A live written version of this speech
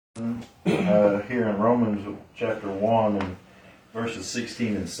here in Romans chapter 1 and verses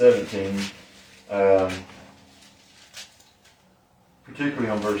 16 and 17, particularly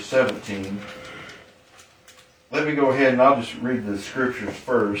on verse 17. Let me go ahead and I'll just read the scriptures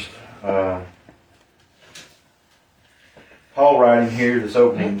first. Paul writing here, this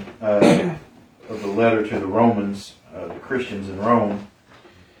opening of the letter to the Romans, the Christians in Rome.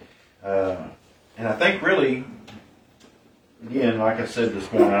 And I think really, again, like I said this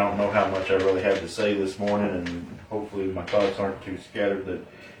morning, I don't know how much I really have to say this morning, and hopefully my thoughts aren't too scattered that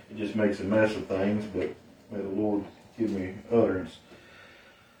it just makes a mess of things, but may the Lord give me utterance.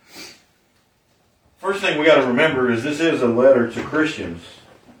 First thing we got to remember is this is a letter to Christians,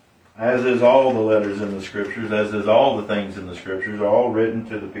 as is all the letters in the Scriptures, as is all the things in the Scriptures, are all written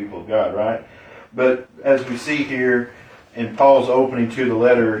to the people of God, right? But as we see here in Paul's opening to the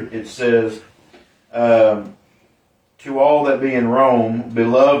letter, it says, to all that be in Rome,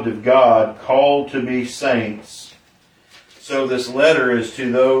 beloved of God, called to be saints. So this letter is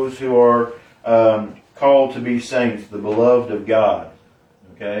to those who are called to be saints, the beloved of God.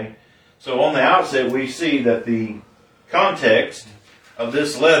 Okay? So on the outset, we see that the context of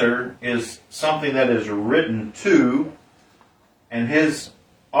this letter is something that is written to, and his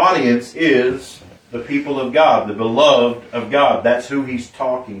audience is the people of God, the beloved of God. That's who he's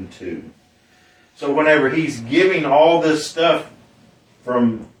talking to. So whenever he's giving all this stuff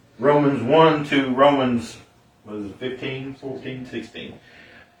from Romans 1 to Romans 15, 14, 16,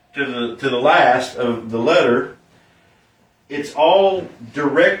 to the last of the letter, it's all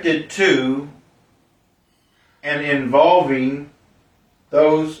directed to and involving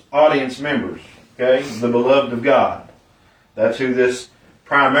those audience members, okay? The beloved of God. That's who this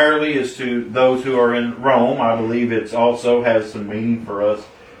primarily is, to those who are in Rome. I believe it also has some meaning for us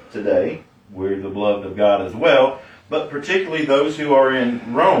today. We're the beloved of God as well, but particularly those who are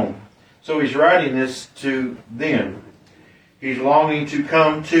in Rome. So he's writing this to them. He's longing to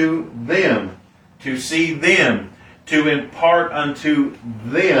come to them, to see them, to impart unto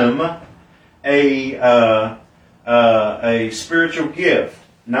them a spiritual gift.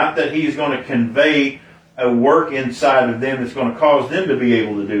 Not that he's going to convey a work inside of them that's going to cause them to be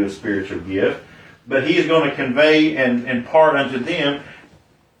able to do a spiritual gift, but he is going to convey and impart unto them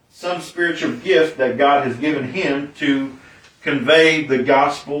some spiritual gift that God has given him to convey the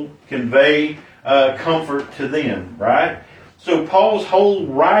gospel, convey comfort to them, right? So Paul's whole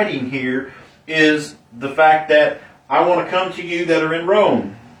writing here is the fact that I want to come to you that are in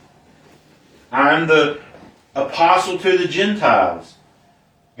Rome. I'm the apostle to the Gentiles.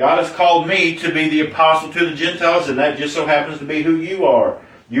 God has called me to be the apostle to the Gentiles, and that just so happens to be who you are.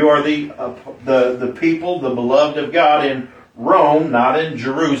 You are the people, the beloved of God in Rome, not in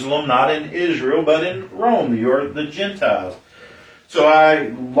Jerusalem, not in Israel, but in Rome. You are the Gentiles. So I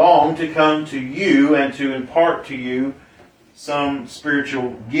long to come to you and to impart to you some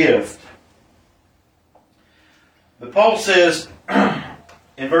spiritual gift. But Paul says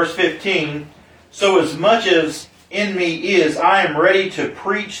in verse 15, so as much as in me is, I am ready to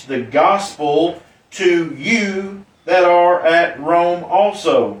preach the gospel to you that are at Rome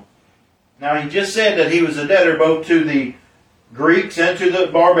also. Now he just said that he was a debtor both to the Greeks and to the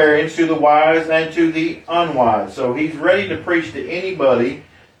barbarians, to the wise and to the unwise. So he's ready to preach to anybody,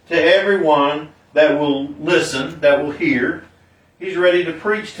 to everyone that will listen, that will hear. He's ready to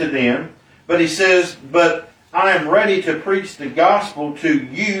preach to them. But he says, but I am ready to preach the gospel to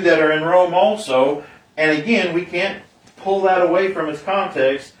you that are in Rome also. And again, we can't pull that away from its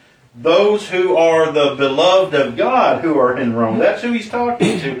context. Those who are the beloved of God who are in Rome. That's who he's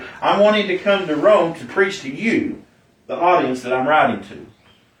talking to. I'm wanting to come to Rome to preach to you, the audience that I'm writing to,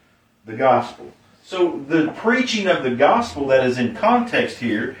 the gospel. So the preaching of the gospel that is in context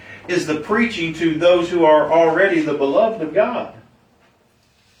here is the preaching to those who are already the beloved of God.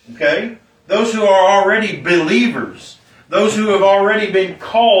 Okay? Those who are already believers. Those who have already been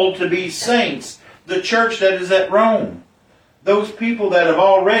called to be saints. The church that is at Rome. Those people that have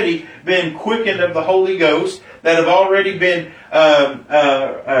already been quickened of the Holy Ghost, that have already been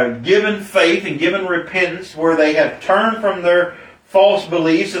given faith and given repentance, where they have turned from their false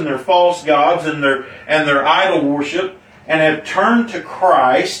beliefs and their false gods and their idol worship, and have turned to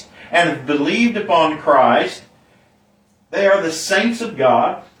Christ and have believed upon Christ. They are the saints of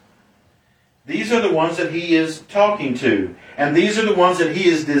God. These are the ones that he is talking to. And these are the ones that he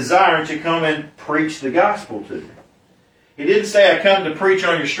is desiring to come and preach the gospel to. He didn't say, I come to preach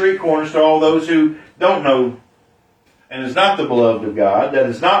on your street corners to all those who don't know and is not the beloved of God, that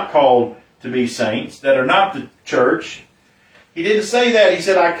is not called to be saints, that are not the church. He didn't say that. He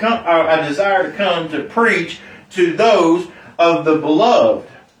said, I desire to come to preach to those of the beloved.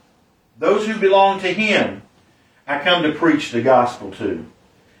 those who belong to Him, I come to preach the gospel to.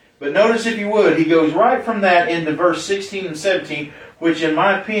 But notice, if you would, he goes right from that into verse 16 and 17, which in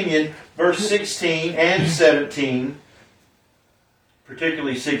my opinion, verse 16 and 17,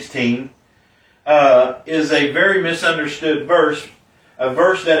 particularly 16, is a very misunderstood verse, a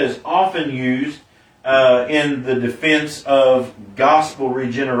verse that is often used in the defense of gospel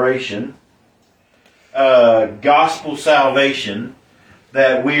regeneration, gospel salvation,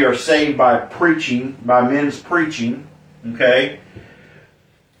 that we are saved by preaching, by men's preaching, okay?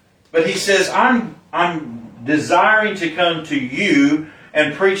 But he says, I'm desiring to come to you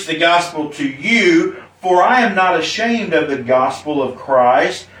and preach the gospel to you, for I am not ashamed of the gospel of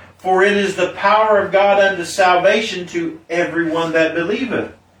Christ, for it is the power of God unto salvation to everyone that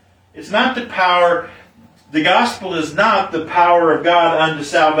believeth. It's not the power, the gospel is not the power of God unto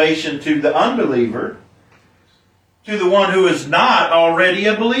salvation to the unbeliever, to the one who is not already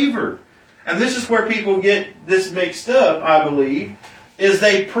a believer. And this is where people get this mixed up, I believe, is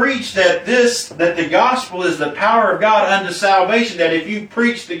they preach that the gospel is the power of God unto salvation, that if you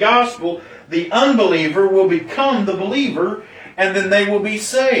preach the gospel, the unbeliever will become the believer, and then they will be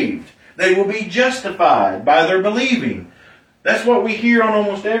saved. They will be justified by their believing. That's what we hear on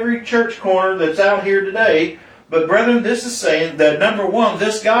almost every church corner that's out here today. But brethren, this is saying that, number one,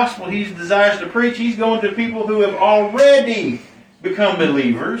 this gospel he desires to preach, he's going to people who have already become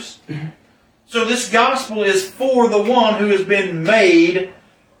believers. So this gospel is for the one who has been made,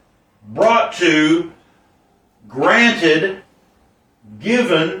 brought to, granted,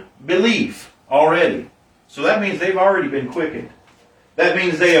 given belief already. So that means they've already been quickened. That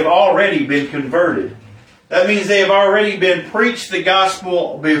means they have already been converted. That means they have already been preached the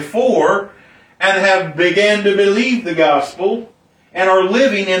gospel before and have began to believe the gospel and are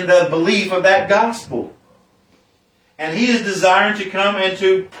living in the belief of that gospel. And he is desiring to come and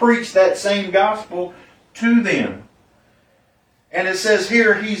to preach that same gospel to them. And it says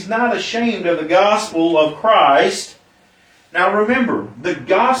here, he's not ashamed of the gospel of Christ. Now remember, the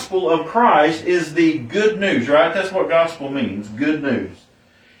gospel of Christ is the good news, right? That's what gospel means, good news.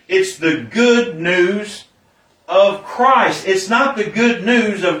 It's the good news of Christ. It's not the good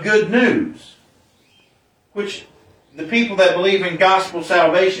news of good news, which the people that believe in gospel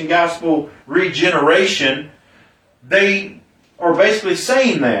salvation, gospel regeneration, they are basically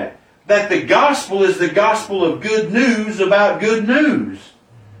saying that the gospel is the gospel of good news about good news.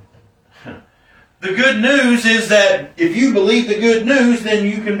 The good news is that if you believe the good news, then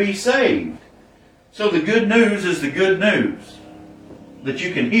you can be saved. So the good news is the good news that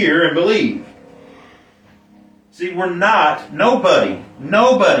you can hear and believe. See, we're not, nobody,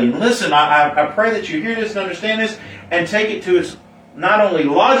 listen, I pray that you hear this and understand this and take it to its not only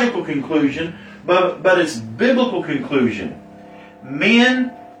logical conclusion, but its biblical conclusion.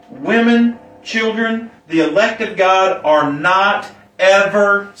 Men, women, children, the elect of God are not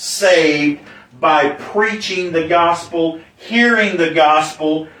ever saved by preaching the gospel, hearing the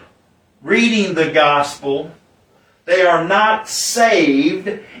gospel, reading the gospel. They are not saved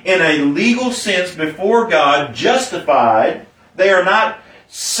in a legal sense before God, justified. They are not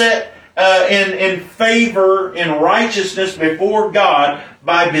set in favor, in righteousness before God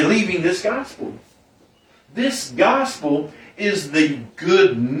by believing this gospel. This gospel is the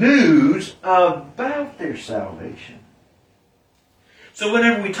good news about their salvation. So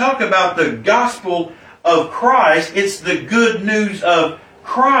whenever we talk about the gospel of Christ, it's the good news of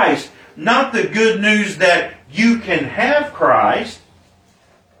Christ, not the good news that you can have Christ,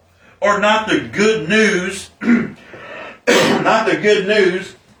 or not the good news, not the good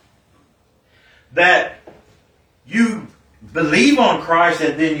news that you believe on Christ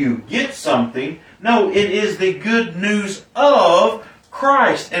and then you get something. No, it is the good news of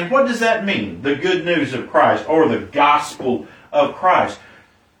Christ. And what does that mean? The good news of Christ, or the gospel of Christ.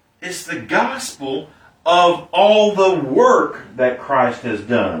 It's the gospel of all the work that Christ has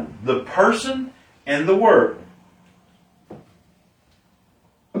done. The person and the work.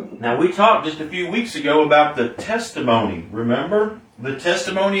 Now, we talked just a few weeks ago about the testimony. Remember? The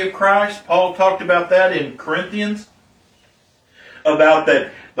testimony of Christ. Paul talked about that in Corinthians. About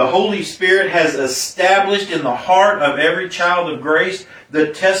that the Holy Spirit has established in the heart of every child of grace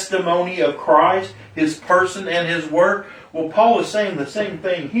the testimony of Christ, His person and His work. Well, Paul is saying the same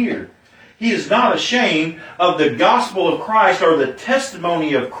thing here. He is not ashamed of the gospel of Christ or the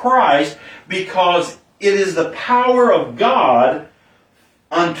testimony of Christ, because it is the power of God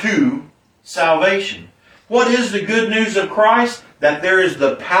unto salvation. What is the good news of Christ? That there is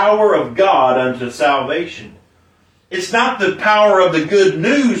the power of God unto salvation. It's not the power of the good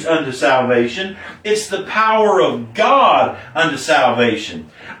news unto salvation. It's the power of God unto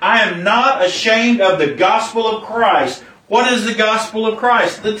salvation. I am not ashamed of the gospel of Christ. What is the gospel of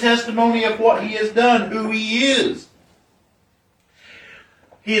Christ? The testimony of what He has done, who He is.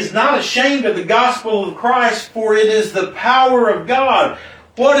 He is not ashamed of the gospel of Christ, for it is the power of God.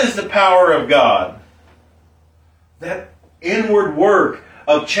 What is the power of God? That inward work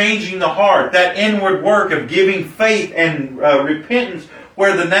of changing the heart, that inward work of giving faith and repentance,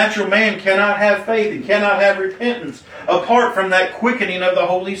 where the natural man cannot have faith and cannot have repentance apart from that quickening of the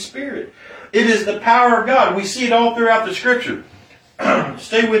Holy Spirit. It is the power of God. We see it all throughout the Scripture.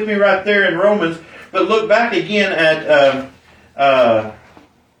 Stay with me right there in Romans, but look back again at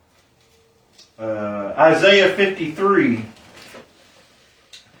Isaiah 53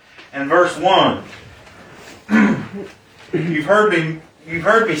 and verse 1. You've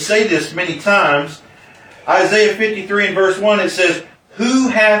heard me say this many times. Isaiah 53 and verse 1, it says, "Who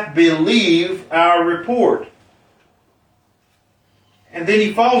hath believed our report?" And then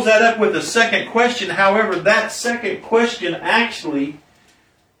he follows that up with a second question. However, that second question actually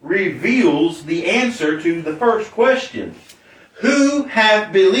reveals the answer to the first question. Who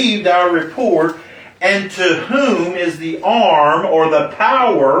hath believed our report, and to whom is the arm or the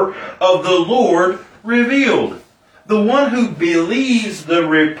power of the Lord revealed? The one who believes the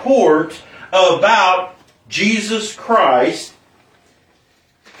report about Jesus Christ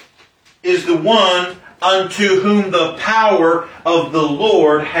is the one unto whom the power of the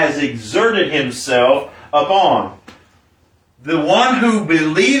Lord has exerted Himself upon. The one who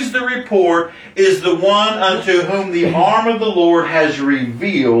believes the report is the one unto whom the arm of the Lord has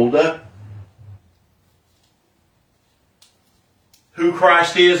revealed who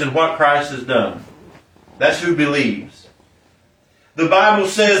Christ is and what Christ has done. That's who believes. The Bible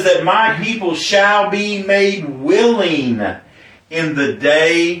says that my people shall be made willing in the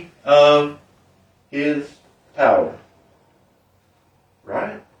day of His power.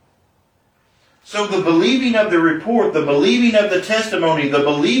 Right? So the believing of the report, the believing of the testimony, the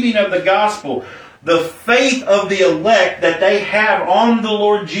believing of the gospel, the faith of the elect that they have on the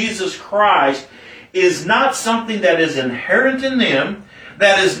Lord Jesus Christ is not something that is inherent in them.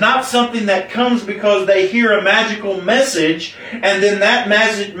 That is not something that comes because they hear a magical message and then that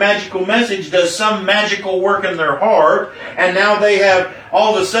magical message does some magical work in their heart, and now they have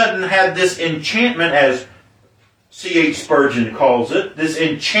all of a sudden had this enchantment, as C.H. Spurgeon calls it, this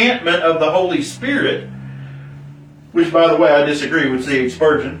enchantment of the Holy Spirit, which, by the way, I disagree with C.H.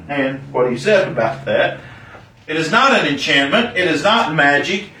 Spurgeon and what he said about that. It is not an enchantment. It is not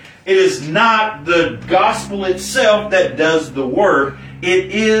magic. It is not the gospel itself that does the work.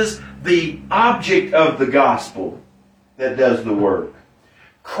 It is the object of the gospel that does the work.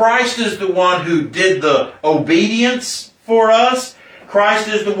 Christ is the one who did the obedience for us. Christ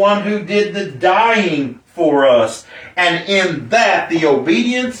is the one who did the dying for us. And in that, the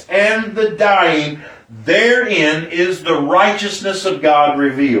obedience and the dying, therein is the righteousness of God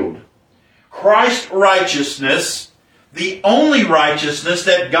revealed. Christ's righteousness, the only righteousness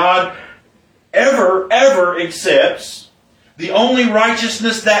that God ever accepts, the only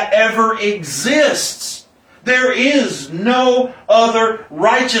righteousness that ever exists. There is no other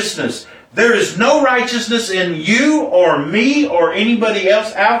righteousness. There is no righteousness in you or me or anybody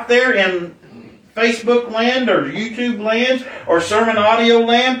else out there in Facebook land or YouTube land or sermon audio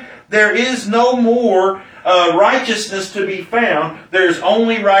land. There is no more righteousness to be found. There is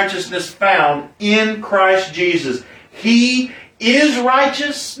only righteousness found in Christ Jesus. He is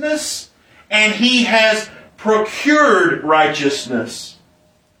righteousness, and He has procured righteousness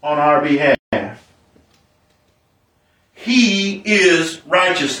on our behalf. He is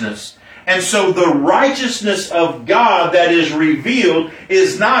righteousness. And so the righteousness of God that is revealed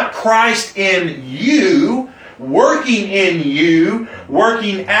is not Christ in you, working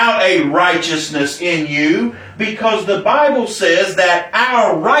out a righteousness in you, because the Bible says that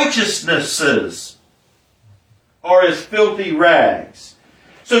our righteousnesses are as filthy rags.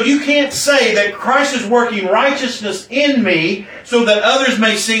 So you can't say that Christ is working righteousness in me so that others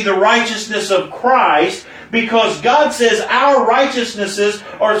may see the righteousness of Christ, because God says our righteousnesses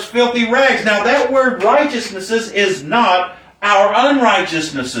are as filthy rags. Now that word righteousnesses is not our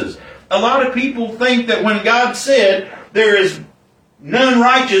unrighteousnesses. A lot of people think that when God said there is none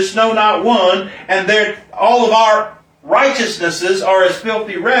righteous, no not one, and all of our righteousnesses are as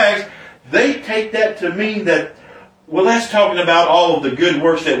filthy rags, they take that to mean that, well, that's talking about all of the good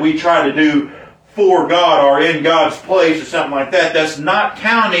works that we try to do for God or in God's place or something like that. That's not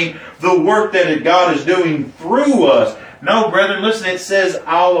counting the work that God is doing through us. No, brethren, listen, it says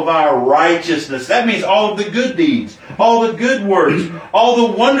all of our righteousness. That means all of the good deeds, all the good works, all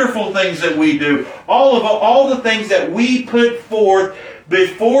the wonderful things that we do, all the things that we put forth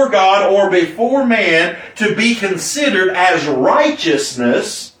before God or before man to be considered as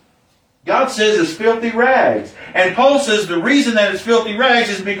righteousness, God says is filthy rags. And Paul says the reason that it's filthy rags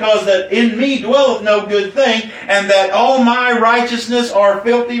is because that in me dwelleth no good thing, and that all my righteousness are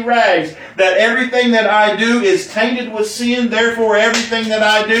filthy rags. That everything that I do is tainted with sin, therefore everything that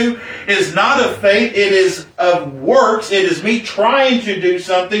I do is not of faith, it is of works, it is me trying to do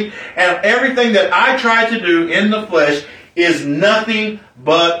something, and everything that I try to do in the flesh is nothing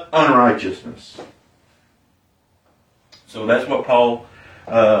but unrighteousness. So that's what Paul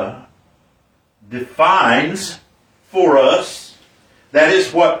defines for us. That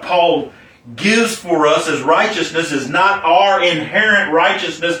is what Paul gives for us as righteousness, is not our inherent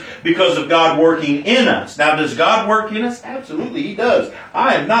righteousness because of God working in us. Now, does God work in us? Absolutely, He does.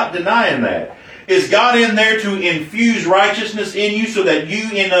 I am not denying that. Is God in there to infuse righteousness in you so that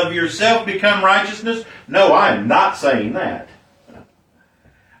you in of yourself become righteousness? No, I am not saying that.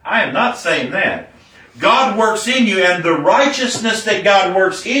 I am not saying that. God works in you, and the righteousness that God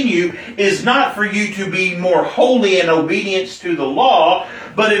works in you is not for you to be more holy in obedience to the law,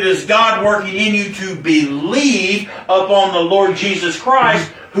 but it is God working in you to believe upon the Lord Jesus Christ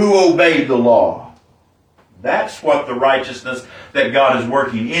who obeyed the law. That's what the righteousness that God is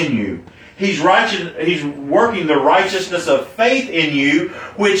working in you. He's working the righteousness of faith in you,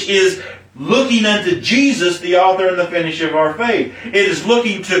 which is looking unto Jesus, the author and the finisher of our faith. It is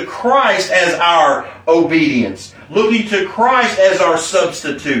looking to Christ as our obedience. Looking to Christ as our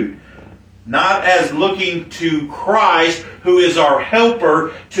substitute. Not as looking to Christ, who is our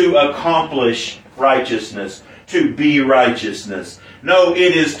helper to accomplish righteousness, to be righteousness. No,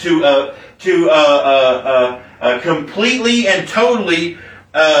 it is to completely and totally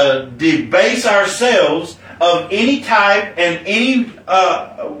debase ourselves of any type and any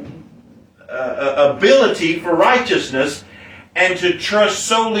ability for righteousness, and to trust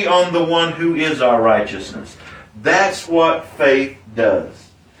solely on the one who is our righteousness. That's what faith does.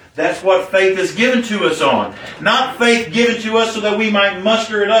 That's what faith is given to us on. Not faith given to us so that we might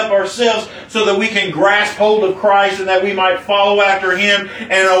muster it up ourselves, so that we can grasp hold of Christ and that we might follow after Him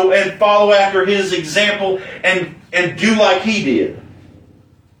and follow after His example and do like He did.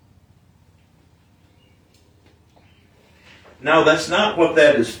 No, that's not what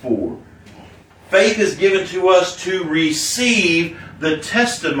that is for. Faith is given to us to receive the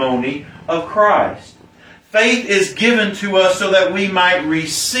testimony of Christ. Faith is given to us so that we might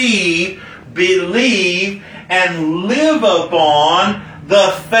receive, believe, and live upon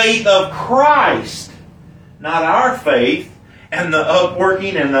the faith of Christ. Not our faith and the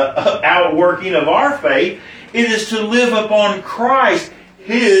upworking and the outworking of our faith. It is to live upon Christ,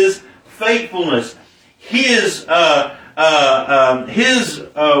 His faithfulness, His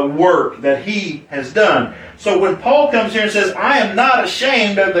work that He has done. So when Paul comes here and says, I am not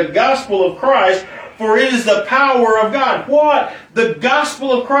ashamed of the gospel of Christ, for it is the power of God. What? The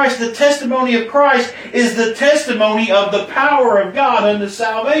gospel of Christ, the testimony of Christ, is the testimony of the power of God unto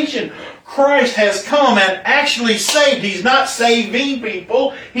salvation. Christ has come and actually saved. He's not saving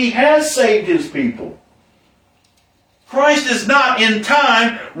people. He has saved His people. Christ is not in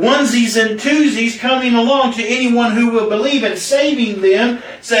time onesies and twosies coming along to anyone who will believe and saving them,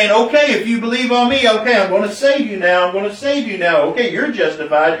 saying, okay, if you believe on me, okay, I'm going to save you now, I'm going to save you now. Okay, you're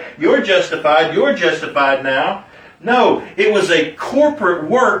justified, you're justified, you're justified now. No, it was a corporate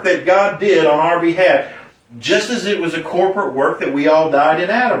work that God did on our behalf. Just as it was a corporate work that we all died in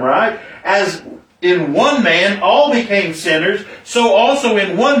Adam, right? As in one man all became sinners, so also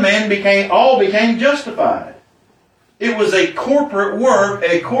in one man all became justified. It was a corporate work,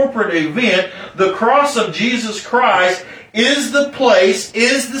 a corporate event. The cross of Jesus Christ is the place,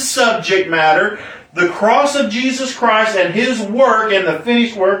 is the subject matter. The cross of Jesus Christ and His work and the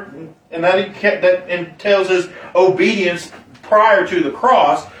finished work, and that entails His obedience prior to the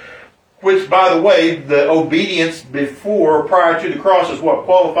cross, which, by the way, the obedience before, prior to the cross is what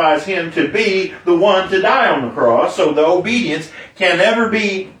qualifies Him to be the one to die on the cross. So the obedience can't never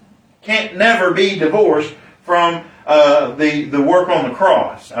be divorced from the work on the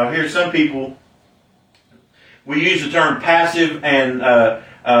cross. I hear some people, we use the term passive and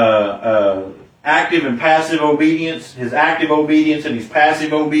active and passive obedience, His active obedience and His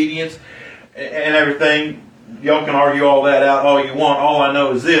passive obedience and everything. Y'all can argue all that out all you want. All I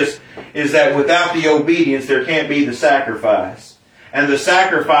know is this, is that without the obedience there can't be the sacrifice. And the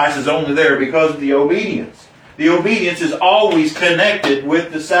sacrifice is only there because of the obedience. The obedience is always connected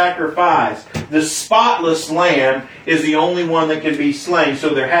with the sacrifice. the spotless lamb is the only one that can be slain.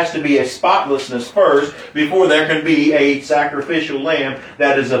 So there has to be a spotlessness first before there can be a sacrificial lamb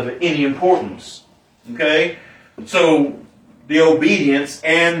that is of any importance. Okay? So the obedience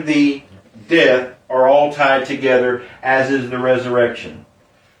and the death are all tied together, as is the resurrection.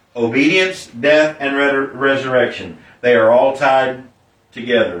 Obedience, death, and resurrection. They are all tied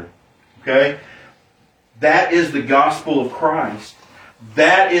together. Okay? That is the gospel of Christ.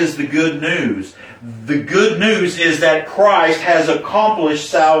 That is the good news. The good news is that Christ has accomplished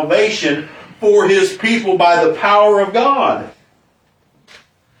salvation for His people by the power of God.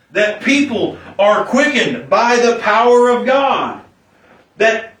 That people are quickened by the power of God.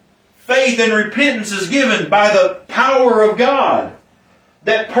 That faith and repentance is given by the power of God.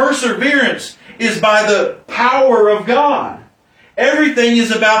 That perseverance is by the power of God. Everything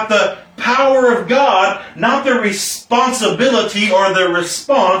is about the power of God, not the responsibility or the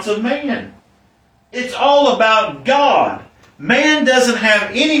response of man. It's all about God. Man doesn't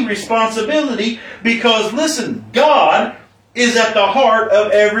have any responsibility because, listen, God is at the heart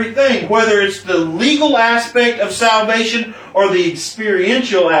of everything. Whether it's the legal aspect of salvation or the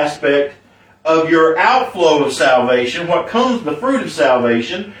experiential aspect of your outflow of salvation, what comes, the fruit of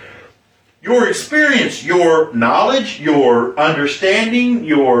salvation, your experience, your knowledge, your understanding,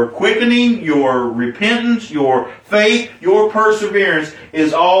 your quickening, your repentance, your faith, your perseverance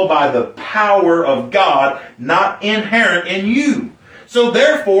is all by the power of God, not inherent in you. So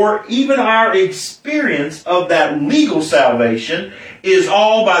therefore, even our experience of that legal salvation is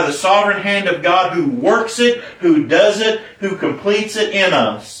all by the sovereign hand of God, who works it, who does it, who completes it in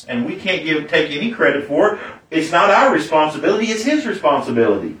us. And we can't take any credit for it. It's not our responsibility, it's His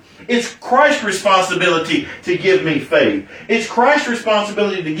responsibility. It's Christ's responsibility to give me faith. It's Christ's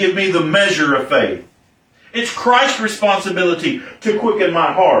responsibility to give me the measure of faith. It's Christ's responsibility to quicken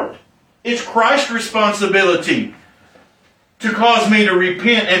my heart. It's Christ's responsibility to cause me to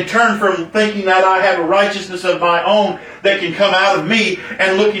repent and turn from thinking that I have a righteousness of my own that can come out of me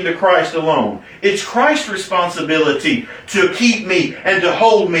and looking to Christ alone. It's Christ's responsibility to keep me and to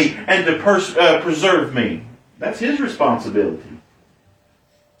hold me and to preserve me. That's His responsibility.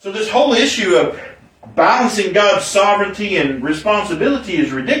 So this whole issue of balancing God's sovereignty and responsibility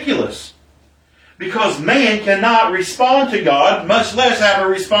is ridiculous. Because man cannot respond to God, much less have a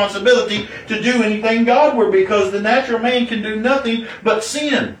responsibility to do anything Godward, because the natural man can do nothing but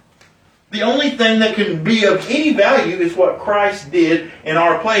sin. The only thing that can be of any value is what Christ did in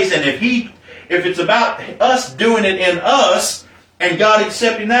our place. And if it's about us doing it in us, and God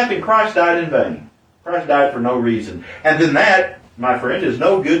accepting that, then Christ died in vain. Christ died for no reason. And then that, my friend, is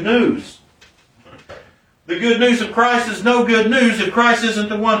no good news. The good news of Christ is no good news if Christ isn't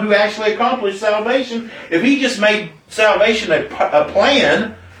the one who actually accomplished salvation. If He just made salvation a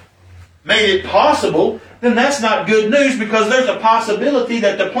plan, made it possible, then that's not good news, because there's a possibility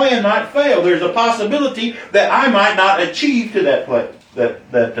that the plan might fail. There's a possibility that I might not achieve to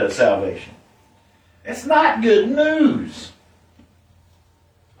that salvation. It's not good news.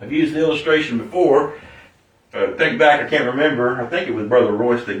 I've used the illustration before. Think back, I can't remember. I think it was Brother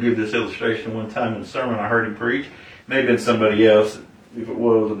Royce that gave this illustration one time in a sermon I heard him preach. May have been somebody else. If it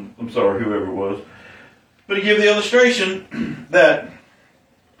was, I'm sorry, whoever it was. But he gave the illustration that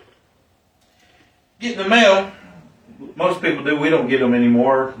getting the mail, most people do. We don't get them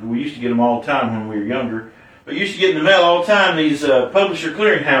anymore. We used to get them all the time when we were younger. But used to get in the mail all the time, these publisher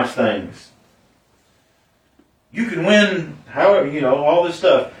clearinghouse things. You can win, however, all this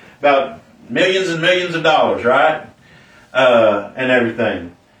stuff about millions and millions of dollars, right? And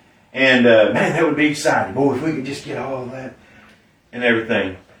everything. And, man, that would be exciting. Boy, if we could just get all of that and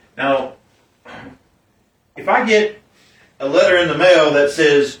everything. Now, if I get a letter in the mail that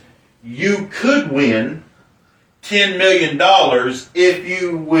says, you could win $10 million if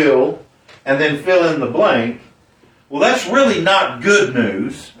you will, and then fill in the blank, well, that's really not good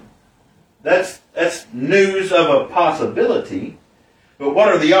news. That's news of a possibility. But what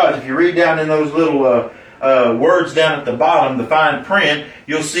are the odds? If you read down in those little words down at the bottom, the fine print,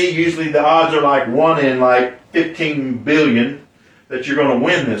 you'll see usually the odds are like 1 in like 15 billion that you're going to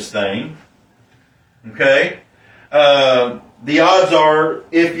win this thing. Okay? The odds are,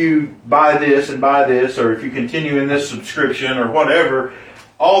 if you buy this, or if you continue in this subscription or whatever,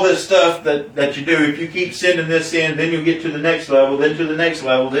 all this stuff that you do, if you keep sending this in, then you get to the next level, then to the next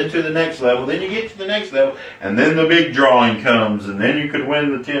level, then to the next level, then you get to the next level, and then the big drawing comes, and then you could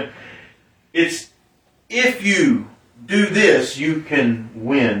win the 10. It's, if you do this, you can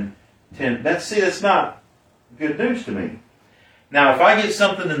win 10. That's not good news to me. Now, if I get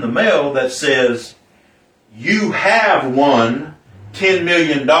something in the mail that says, you have won $10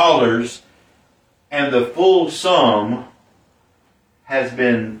 million and the full sum has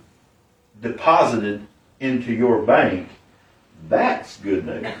been deposited into your bank, that's good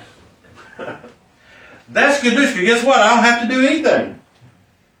news. That's good news, because guess what? I don't have to do anything.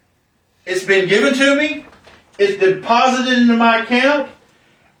 It's been given to me. It's deposited into my account.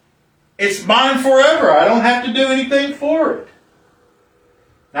 It's mine forever. I don't have to do anything for it.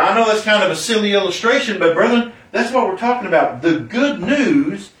 Now, I know that's kind of a silly illustration, but brethren, that's what we're talking about. The good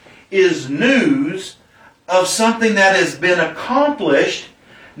news is news of something that has been accomplished,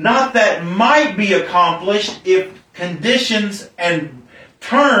 not that might be accomplished if conditions and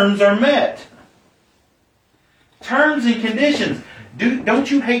terms are met. Terms and conditions. Don't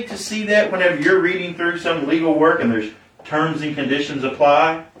you hate to see that whenever you're reading through some legal work and there's terms and conditions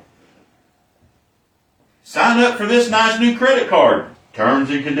apply? Sign up for this nice new credit card. Terms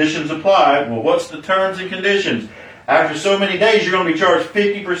and conditions apply. Well, what's the terms and conditions? After so many days, you're going to be charged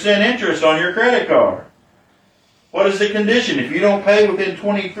 50% interest on your credit card. What is the condition? If you don't pay within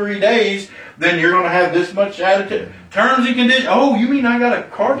 23 days, then you're going to have this much added. Terms and conditions. Oh, you mean I got a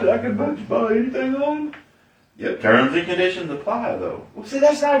card that I can buy anything on? Yep, terms and conditions apply, though. Well, see,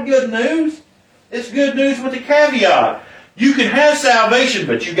 that's not good news. It's good news with a caveat. You can have salvation,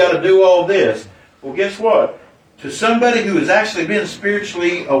 but you got to do all this. Well, guess what? To somebody who has actually been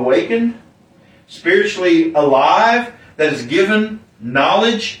spiritually awakened, spiritually alive, that is given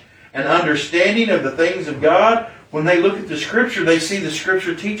knowledge and understanding of the things of God, when they look at the Scripture, they see the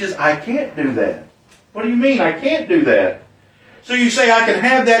Scripture teaches, I can't do that. What do you mean, I can't do that? So you say, I can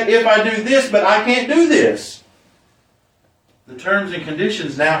have that if I do this, but I can't do this. The terms and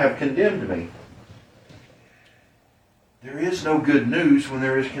conditions now have condemned me. There is no good news when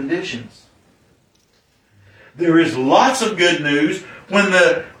there is conditions. There is lots of good news when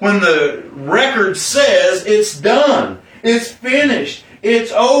the record says it's done, it's finished,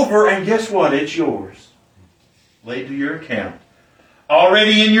 it's over, and guess what? It's yours. Laid to your account.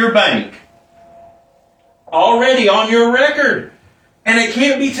 Already in your bank. Already on your record. And it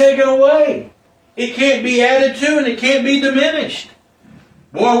can't be taken away. It can't be added to, and it can't be diminished.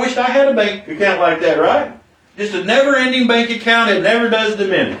 Boy, I wish I had a bank account like that, right? Just a never-ending bank account. It never does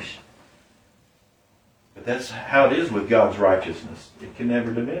diminish. But that's how it is with God's righteousness. It can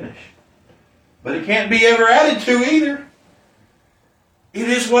never diminish. But it can't be ever added to either. It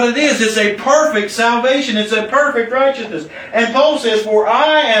is what it is. It's a perfect salvation. It's a perfect righteousness. And Paul says, for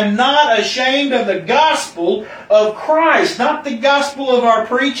I am not ashamed of the gospel of Christ. Not the gospel of our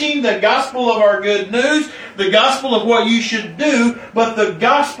preaching, the gospel of our good news, the gospel of what you should do, but the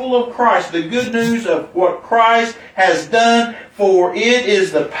gospel of Christ, the good news of what Christ has done. For it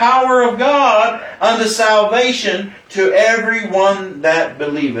is the power of God unto salvation to every one that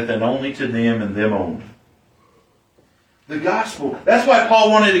believeth, and only to them and them only. The gospel. That's why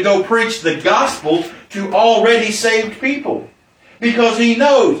Paul wanted to go preach the gospel to already saved people. Because he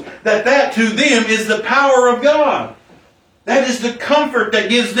knows that to them is the power of God. That is the comfort that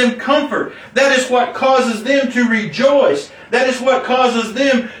gives them comfort. That is what causes them to rejoice. That is what causes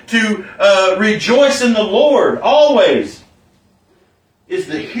them to rejoice in the Lord always. Is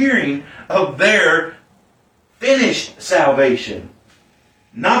the hearing of their finished salvation.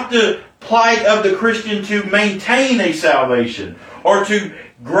 Not the plight of the Christian to maintain a salvation or to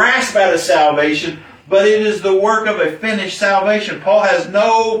grasp at a salvation, but it is the work of a finished salvation. Paul has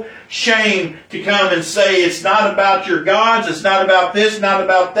no shame to come and say it's not about your gods, it's not about this, not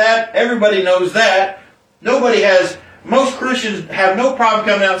about that. Everybody knows that. Most Christians have no problem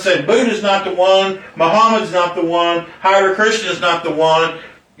coming out and saying Buddha's not the one, Muhammad's not the one, Hare Krishna's not the one,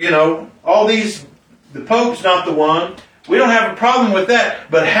 the Pope's not the one. We don't have a problem with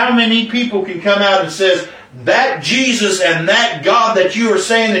that. But how many people can come out and says, that Jesus and that God that you are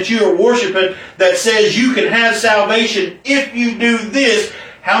saying that you are worshiping, that says you can have salvation if you do this,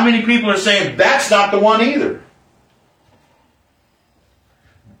 how many people are saying that's not the one either?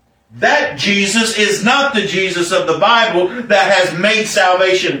 That Jesus is not the Jesus of the Bible that has made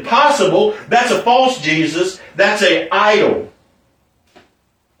salvation possible. That's a false Jesus. That's an idol.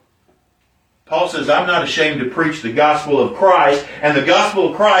 Paul says, I'm not ashamed to preach the gospel of Christ. And the gospel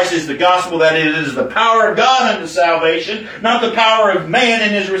of Christ is the gospel that it is the power of God unto salvation, not the power of man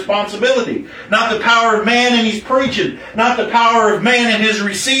in his responsibility. Not the power of man in his preaching. Not the power of man in his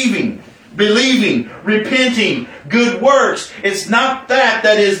receiving, believing, repenting, good works. It's not that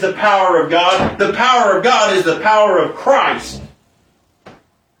is the power of God. The power of God is the power of Christ.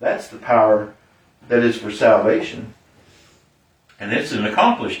 That's the power that is for salvation. And it's an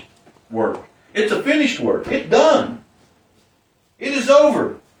accomplished work. It's a finished work. It's done. It is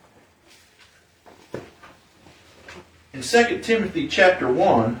over. In 2 Timothy chapter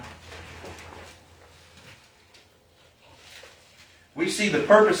 1, We see the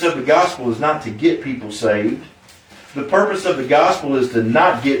purpose of the gospel is not to get people saved. The purpose of the gospel is to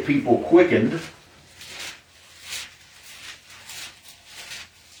not get people quickened.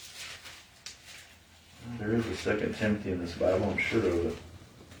 There is a 2 Timothy in this Bible, I'm sure of it.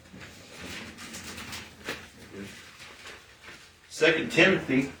 2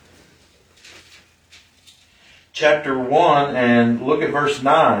 Timothy chapter 1 and look at verse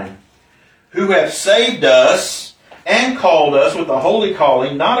 9. Who have saved us and called us with a holy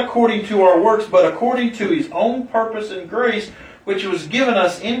calling, not according to our works, but according to His own purpose and grace, which was given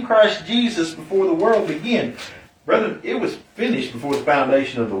us in Christ Jesus before the world began. Brethren, it was finished before the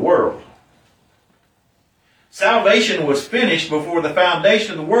foundation of the world. Salvation was finished before the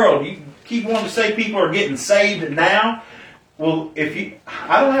foundation of the world. You keep wanting to say people are getting saved now. Well,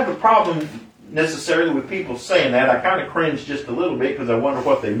 I don't have a problem necessarily with people saying that. I kind of cringe just a little bit because I wonder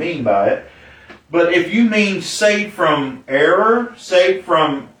what they mean by it. But if you mean saved from error, saved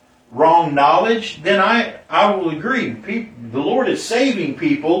from wrong knowledge, then I will agree. The Lord is saving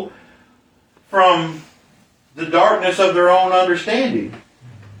people from the darkness of their own understanding.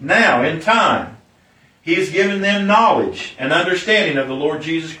 Now, in time, He has given them knowledge and understanding of the Lord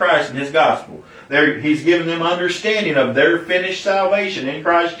Jesus Christ and His gospel. He's given them understanding of their finished salvation in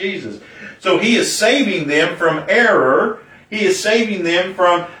Christ Jesus. So He is saving them from error. He is saving them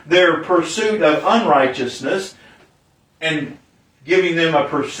from their pursuit of unrighteousness and giving them a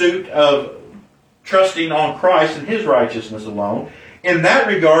pursuit of trusting on Christ and His righteousness alone. In that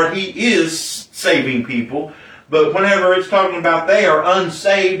regard, He is saving people. But whenever it's talking about they are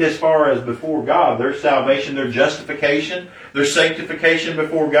unsaved as far as before God, their salvation, their justification, their sanctification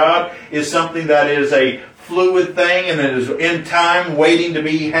before God is something that is a fluid thing and that is in time waiting to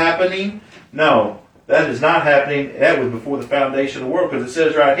be happening. No, that is not happening. That was before the foundation of the world, because it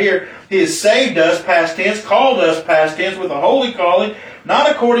says right here, He has saved us, past tense, called us, past tense, with a holy calling, not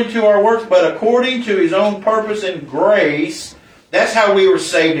according to our works, but according to His own purpose and grace. That's how we were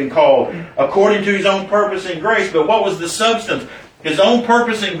saved and called, according to His own purpose and grace. But what was the substance? His own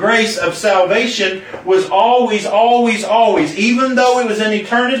purpose and grace of salvation was always, always, always, even though it was in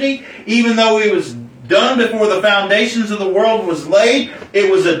eternity, even though it was done before the foundations of the world was laid, it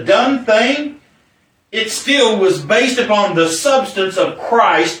was a done thing, it still was based upon the substance of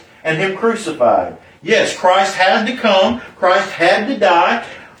Christ and Him crucified. Yes, Christ had to come, Christ had to die.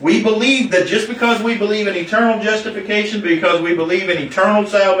 We believe that just because we believe in eternal justification, because we believe in eternal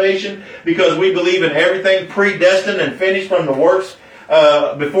salvation, because we believe in everything predestined and finished from the works,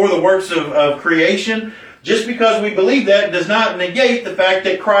 before the works of creation, just because we believe that does not negate the fact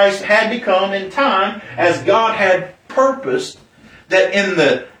that Christ had to come in time as God had purposed that in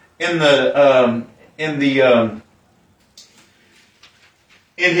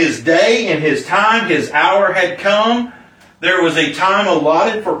His day, in His time, His hour had come. There was a time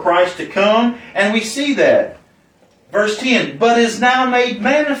allotted for Christ to come, and we see that. Verse 10, but is now made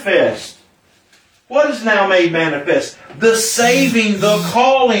manifest. What is now made manifest? The saving, the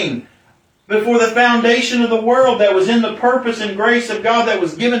calling before the foundation of the world that was in the purpose and grace of God that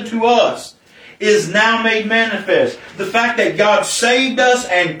was given to us is now made manifest. The fact that God saved us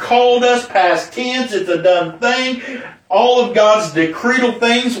and called us, past tense, it's a done thing. All of God's decretal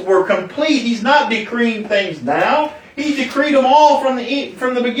things were complete. He's not decreeing things now. He decreed them all from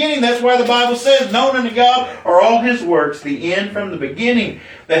the beginning. That's why the Bible says, known unto God are all His works, the end from the beginning.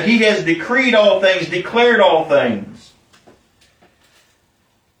 That He has decreed all things, declared all things.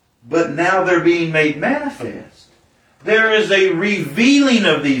 But now they're being made manifest. There is a revealing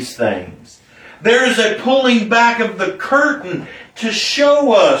of these things. There is a pulling back of the curtain to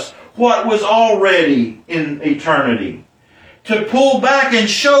show us what was already in eternity. To pull back and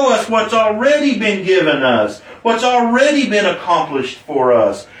show us what's already been given us. What's already been accomplished for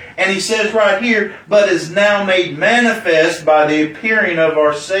us. And He says right here, but is now made manifest by the appearing of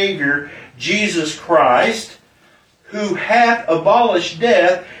our Savior, Jesus Christ, who hath abolished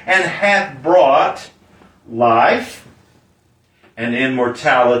death and hath brought life and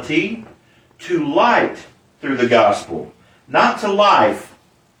immortality to light through the gospel. Not to life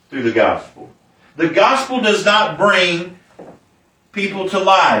through the gospel. The gospel does not bring people to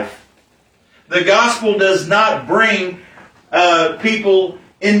life. The gospel does not bring people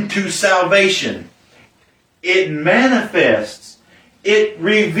into salvation. It manifests. It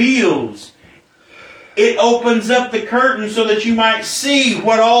reveals. It opens up the curtain so that you might see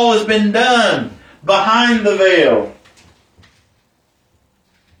what all has been done behind the veil.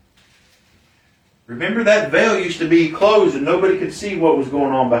 Remember, that veil used to be closed and nobody could see what was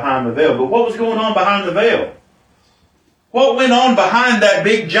going on behind the veil. But what was going on behind the veil? What went on behind that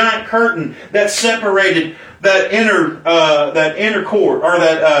big giant curtain that separated that inner court, or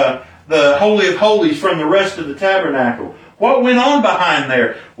the Holy of Holies, from the rest of the tabernacle? What went on behind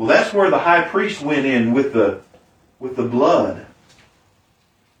there? Well, that's where the high priest went in with the blood.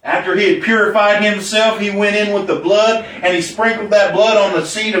 After he had purified himself, he went in with the blood, and he sprinkled that blood on the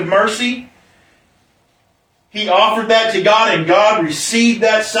seat of mercy. He offered that to God, and God received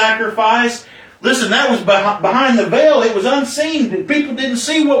that sacrifice. Listen, that was behind the veil. It was unseen. People didn't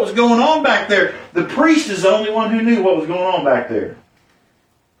see what was going on back there. The priest is the only one who knew what was going on back there.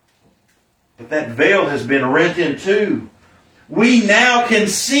 But that veil has been rent in two. We now can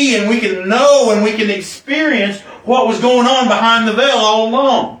see, and we can know, and we can experience what was going on behind the veil all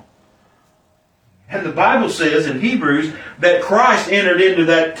along. And the Bible says in Hebrews that Christ entered into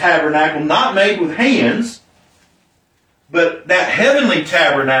that tabernacle, not made with hands, but that heavenly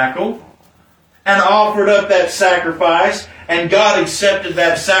tabernacle, and offered up that sacrifice, and God accepted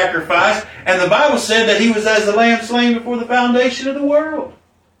that sacrifice. And the Bible said that He was as the lamb slain before the foundation of the world.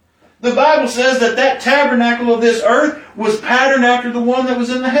 The Bible says that that tabernacle of this earth was patterned after the one that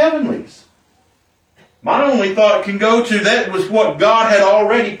was in the heavenlies. My only thought can go to that was what God had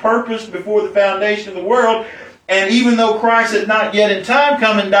already purposed before the foundation of the world. And even though Christ had not yet in time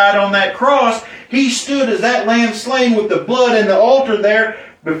come and died on that cross, He stood as that lamb slain with the blood in the altar there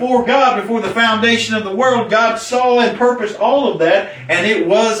before God, before the foundation of the world. God saw and purposed all of that, and it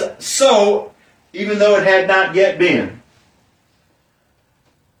was so, even though it had not yet been.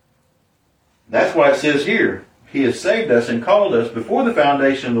 That's why it says here, He has saved us and called us before the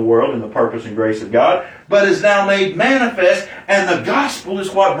foundation of the world in the purpose and grace of God, but is now made manifest, and the gospel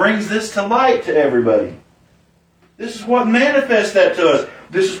is what brings this to light to everybody. This is what manifests that to us.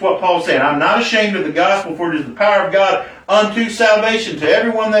 This is what Paul's saying. I'm not ashamed of the gospel, for it is the power of God unto salvation to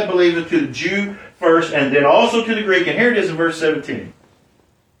everyone that believeth, to the Jew first, and then also to the Greek. And here it is in verse 17.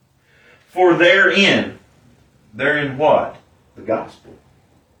 For therein what? The gospel.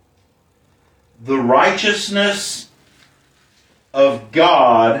 The righteousness of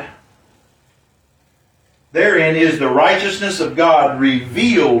God, therein is the righteousness of God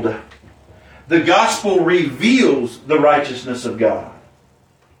revealed. The gospel reveals the righteousness of God.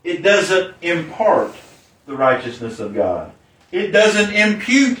 It doesn't impart the righteousness of God. It doesn't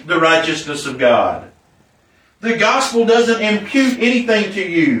impute the righteousness of God. The gospel doesn't impute anything to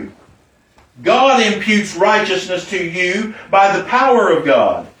you. God imputes righteousness to you by the power of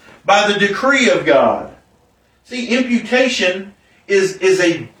God, by the decree of God. See, imputation is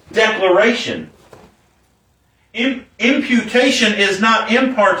a declaration. Imputation is not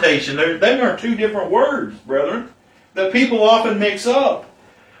impartation. They are two different words, brethren, that people often mix up.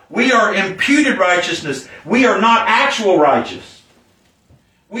 We are imputed righteousness. We are not actual righteous.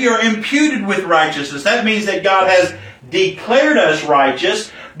 We are imputed with righteousness. That means that God has declared us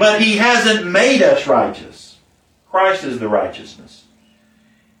righteous, but He hasn't made us righteous. Christ is the righteousness.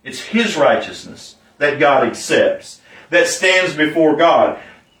 It's His righteousness that God accepts, that stands before God.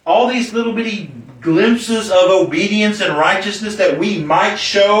 All these little bitty glimpses of obedience and righteousness that we might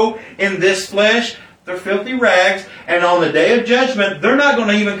show in this flesh, they're filthy rags, and on the day of judgment, they're not going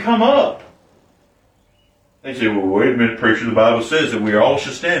to even come up. They say, well, wait a minute, preacher, the Bible says that we all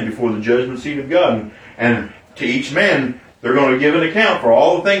shall stand before the judgment seat of God, and to each man, they're going to give an account for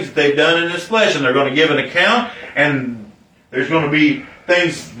all the things that they've done in this flesh, and they're going to give an account, and there's going to be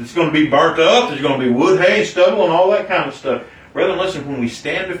things that's going to be burnt up, there's going to be wood, hay, and stubble, and all that kind of stuff. Brethren, listen, when we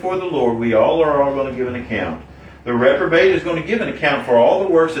stand before the Lord, we all are going to give an account. The reprobate is going to give an account for all the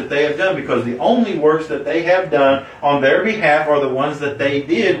works that they have done, because the only works that they have done on their behalf are the ones that they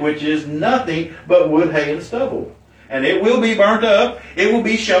did, which is nothing but wood, hay, and stubble. And it will be burnt up. It will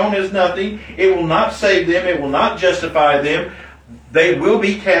be shown as nothing. It will not save them. It will not justify them. They will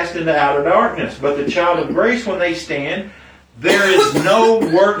be cast into outer darkness. But the child of grace, when they stand, there is no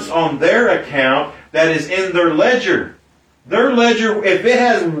works on their account that is in their ledger. Their ledger, if it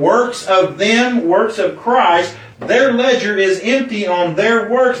has works of them, works of Christ, their ledger is empty on their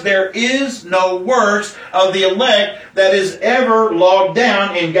works. There is no works of the elect that is ever logged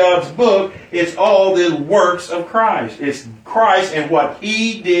down in God's book. It's all the works of Christ. It's Christ and what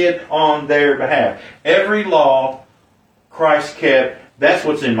He did on their behalf. Every law Christ kept, that's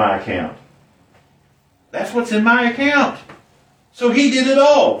what's in my account. That's what's in my account. So He did it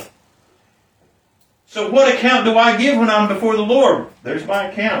all. So what account do I give when I'm before the Lord? There's my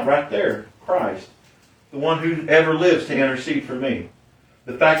account right there. Christ. The one who ever lives to intercede for me.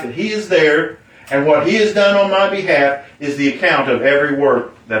 The fact that He is there and what He has done on my behalf is the account of every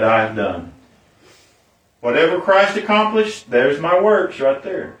work that I have done. Whatever Christ accomplished, there's my works right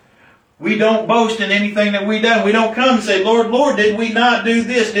there. We don't boast in anything that we've done. We don't come and say, Lord, Lord, did we not do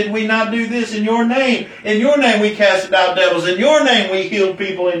this? Did we not do this in your name? In your name we casted out devils. In your name we healed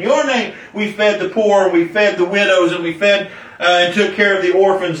people. In your name we fed the poor, we fed the widows, and we fed and took care of the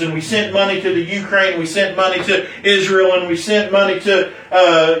orphans, and we sent money to the Ukraine, we sent money to Israel, and we sent money to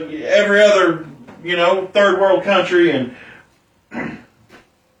every other, third world country, and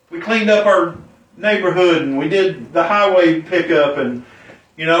we cleaned up our neighborhood, and we did the highway pickup, and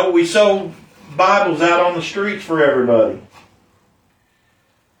we sold Bibles out on the streets for everybody.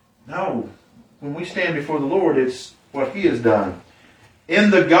 No. When we stand before the Lord, it's what He has done.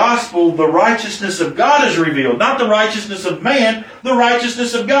 In the gospel, the righteousness of God is revealed. Not the righteousness of man, the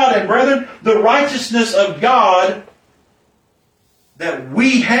righteousness of God. And brethren, the righteousness of God that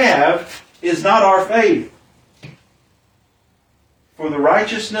we have is not our faith. For the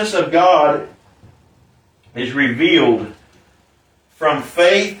righteousness of God is revealed from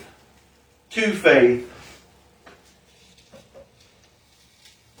faith to faith.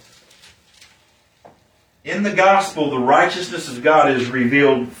 In the gospel, the righteousness of God is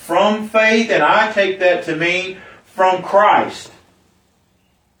revealed from faith, and I take that to mean from Christ,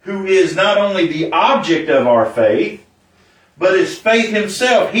 who is not only the object of our faith, but is faith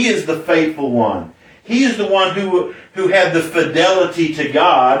Himself. He is the faithful one. He is the one who had the fidelity to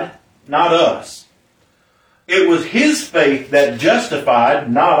God, not us. It was His faith that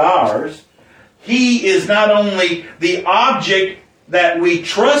justified, not ours. He is not only the object that we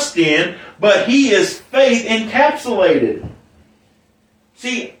trust in, but He is faith encapsulated.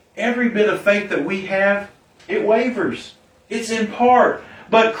 See, every bit of faith that we have, it wavers. It's in part.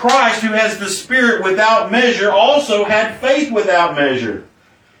 But Christ, who has the Spirit without measure, also had faith without measure.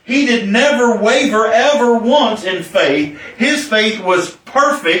 He did never waver ever once in faith. His faith was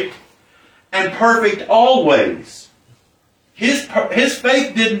perfect, and perfect always. His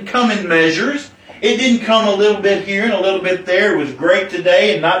faith didn't come in measures. It didn't come a little bit here and a little bit there. It was great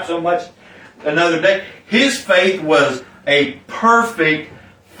today and not so much another day. His faith was a perfect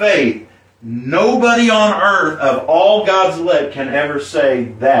faith. Nobody on earth of all God's elect can ever say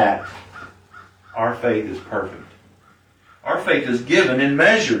that our faith is perfect. Our faith is given in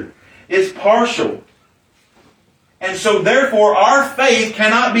measure. It's partial. And so therefore our faith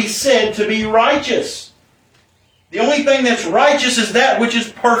cannot be said to be righteous. The only thing that's righteous is that which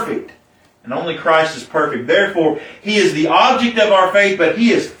is perfect. And only Christ is perfect. Therefore, He is the object of our faith, but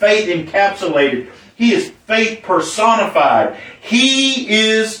He is faith encapsulated. He is faith personified. He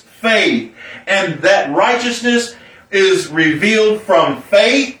is faith. And that righteousness is revealed from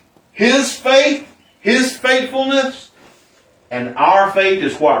faith, His faithfulness. And our faith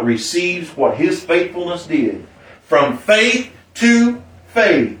is what receives what His faithfulness did. From faith to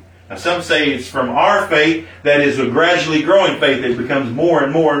faith. Now some say it's from our faith that is a gradually growing faith that becomes more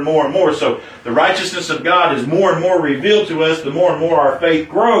and more and more and more. So the righteousness of God is more and more revealed to us the more and more our faith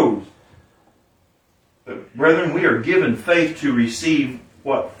grows. But brethren, we are given faith to receive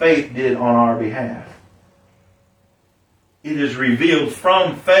what faith did on our behalf. It is revealed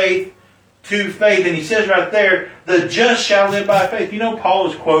from faith to faith. And he says right there, the just shall live by faith. Paul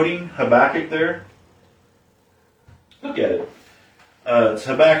is quoting Habakkuk there. Look at it. It's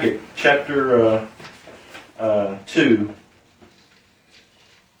Habakkuk chapter 2.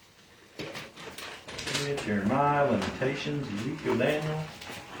 Jeremiah, Lamentations, Ezekiel, Daniel,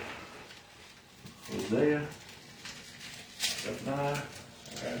 Hosea, Zephaniah,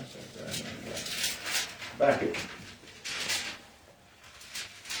 Habakkuk.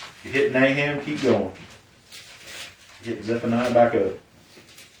 You hit Nahum, keep going. You hit Zephaniah, back up.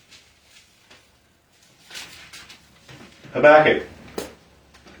 Habakkuk.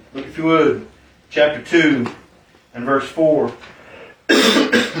 Look if you would. Chapter 2 and verse 4.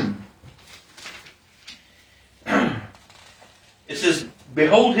 It says,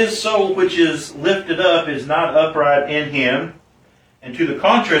 behold, his soul which is lifted up is not upright in him. And to the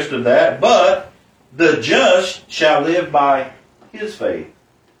contrast of that, but the just shall live by his faith.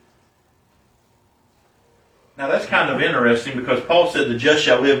 Now that's kind of interesting because Paul said the just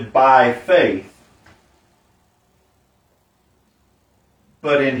shall live by faith.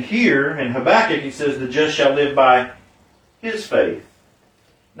 But in Habakkuk, he says the just shall live by his faith.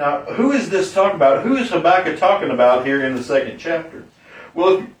 Now, who is this talking about? Who is Habakkuk talking about here in the 2nd chapter?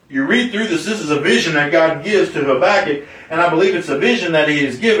 Well, if you read through this is a vision that God gives to Habakkuk, and I believe it's a vision that he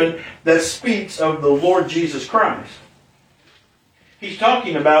is given that speaks of the Lord Jesus Christ. He's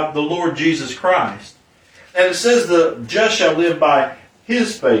talking about the Lord Jesus Christ. And it says the just shall live by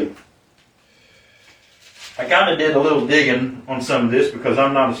his faith. I kind of did a little digging on some of this because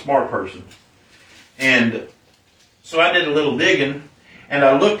I'm not a smart person. And so I did a little digging. And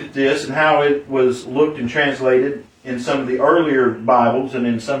I looked at this and how it was looked and translated in some of the earlier Bibles and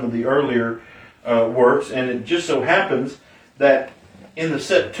in some of the earlier works. And it just so happens that in the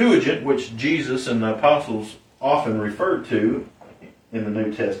Septuagint, which Jesus and the apostles often referred to in the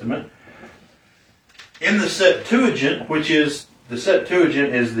New Testament, in the Septuagint, the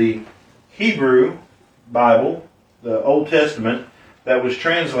Septuagint is the Hebrew Bible, the Old Testament, that was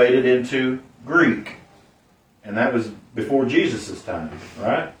translated into Greek. And that was before Jesus' time,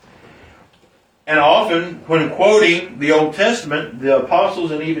 right? And often, when quoting the Old Testament, the apostles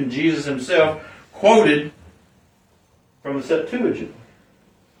and even Jesus himself quoted from the Septuagint.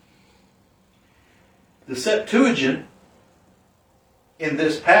 The Septuagint in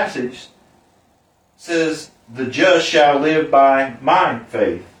this passage says, "The just shall live by my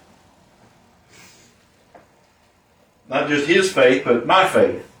faith." Not just his faith, but my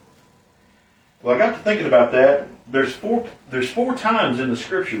faith. Well, I got to thinking about that. There's four times in the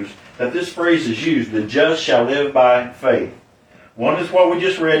Scriptures that this phrase is used, "the just shall live by faith." One is what we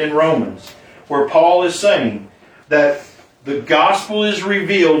just read in Romans, where Paul is saying that the gospel is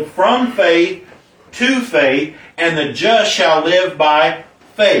revealed from faith to faith, and the just shall live by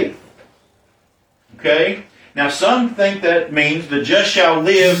faith. Okay? Now some think that means the just shall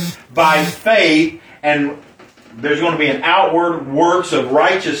live by faith, and there's going to be an outward works of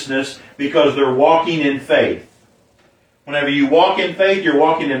righteousness because they're walking in faith. Whenever you walk in faith, you're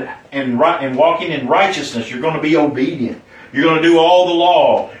walking in righteousness. You're going to be obedient. You're going to do all the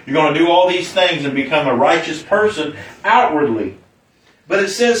law. You're going to do all these things and become a righteous person outwardly. But it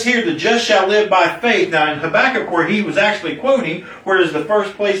says here, the just shall live by faith. Now in Habakkuk, where he was actually quoting, where is the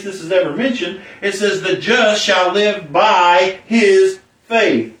first place this is ever mentioned, it says, "the just shall live by his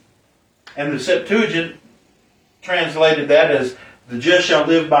faith." And the Septuagint translated that as, "the just shall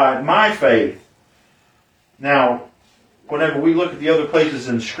live by my faith." Now, whenever we look at the other places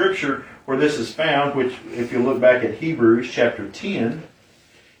in Scripture where this is found, which if you look back at Hebrews chapter 10,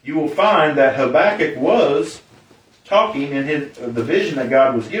 you will find that Habakkuk was talking in the vision that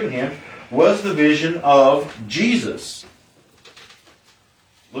God was giving him was the vision of Jesus.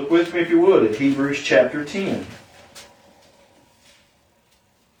 Look with me, if you would, at Hebrews chapter 10.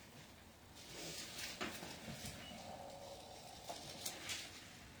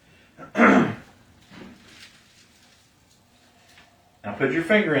 Now put your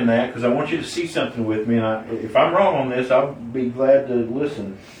finger in that, because I want you to see something with me. And if I'm wrong on this, I'll be glad to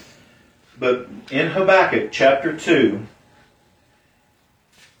listen. But in Habakkuk chapter 2,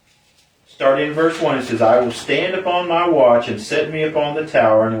 starting in verse 1, it says, "I will stand upon my watch and set me upon the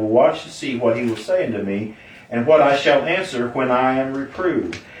tower, and will watch to see what he will say unto me, and what I shall answer when I am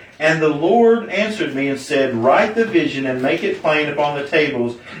reproved. And the Lord answered me and said, Write the vision and make it plain upon the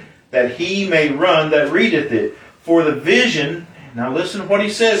tables, that he may run that readeth it. For the vision," now listen to what he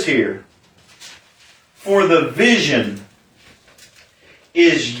says here, "for the vision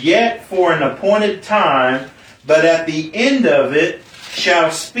is yet for an appointed time, but at the end of it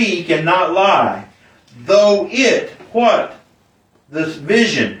shall speak and not lie. Though it," what? This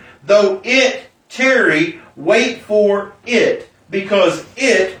vision. "Though it tarry, wait for it, because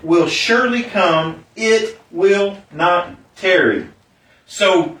it will surely come, it will not tarry."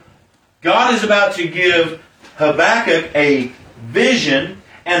 So, God is about to give Habakkuk a vision,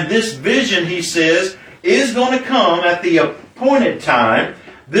 and this vision, he says, is going to come at the appointed time.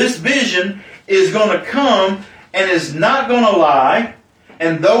 This vision is going to come and is not going to lie,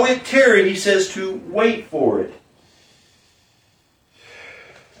 and though it tarry, he says to wait for it.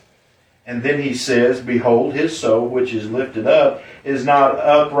 And then he says, "Behold, his soul, which is lifted up, is not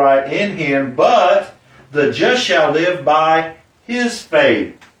upright in him, but the just shall live by his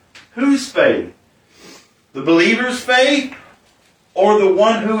faith." Whose faith? The believer's faith, or the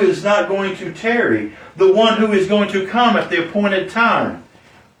one who is not going to tarry? The one who is going to come at the appointed time?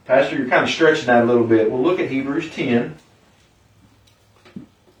 Pastor, you're kind of stretching that a little bit. Well, look at Hebrews 10.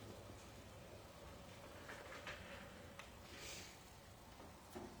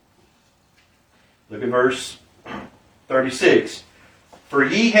 Look at verse 36. "For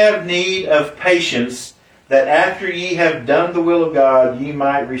ye have need of patience, that after ye have done the will of God, ye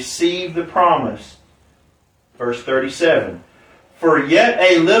might receive the promise." Verse 37. "For yet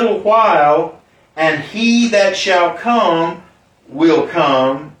a little while, and he that shall come will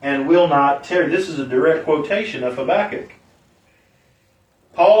come, and will not tarry." This is a direct quotation of Habakkuk.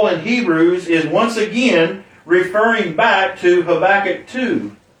 Paul in Hebrews is once again referring back to Habakkuk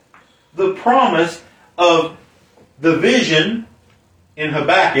 2. The promise of the vision in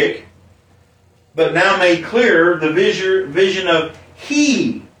Habakkuk, but now made clearer, the vision of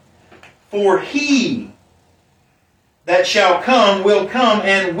he, for he that shall come will come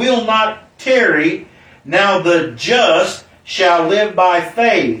and will not tarry. Now the just shall live by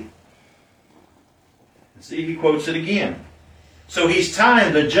faith. See, he quotes it again. So he's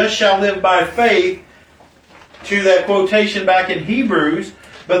tying the just shall live by faith to that quotation back in Hebrews.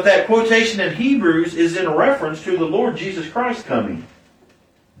 But that quotation in Hebrews is in reference to the Lord Jesus Christ coming.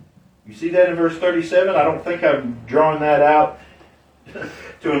 You see that in verse 37? I don't think I'm drawing that out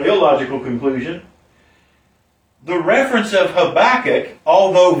to an illogical conclusion. The reference of Habakkuk,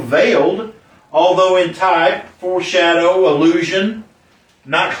 although veiled, although in type, foreshadow, allusion,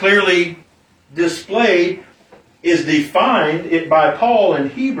 not clearly displayed, is defined by Paul in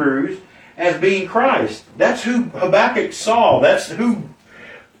Hebrews as being Christ. That's who Habakkuk saw. That's who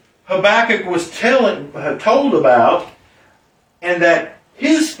Habakkuk was told about, and that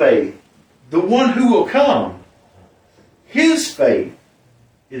his faith, the one who will come, his faith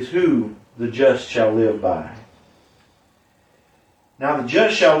is who the just shall live by. Now the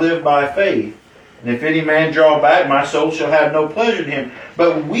just shall live by faith. And if any man draw back, my soul shall have no pleasure in him.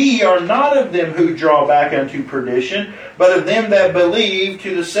 But we are not of them who draw back unto perdition, but of them that believe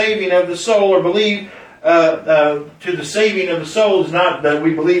to the saving of the soul, or believe to the saving of the soul is not that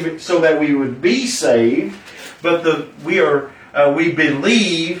we believe it so that we would be saved, but we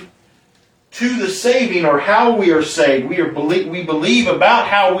believe to the saving, or how we are saved. We believe about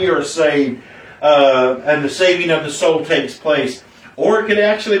how we are saved, and the saving of the soul takes place. Or it could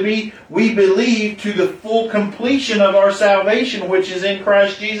actually be, we believe to the full completion of our salvation, which is in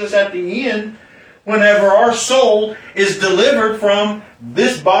Christ Jesus at the end, whenever our soul is delivered from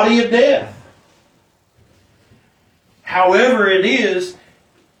this body of death. However it is,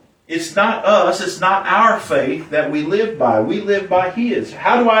 it's not us, it's not our faith that we live by. We live by His.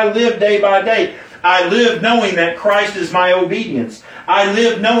 How do I live day by day? I live knowing that Christ is my obedience. I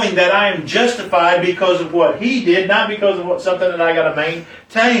live knowing that I am justified because of what He did, not because of something that I got to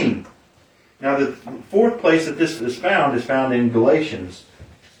maintain. Now the fourth place that this is found in Galatians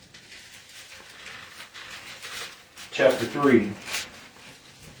chapter 3.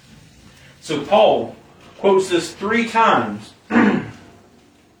 So Paul quotes this 3 times.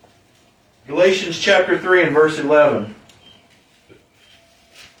 Galatians chapter 3 and verse 11.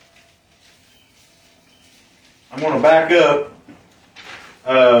 I'm going to back up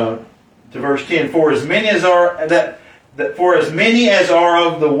to verse 10. For as many as are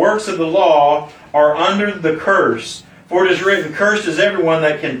of the works of the law are under the curse. For it is written, cursed is everyone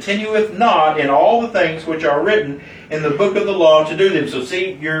that continueth not in all the things which are written in the book of the law to do them. So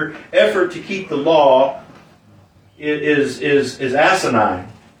see, your effort to keep the law is asinine.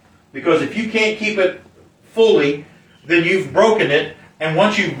 Because if you can't keep it fully, then you've broken it. And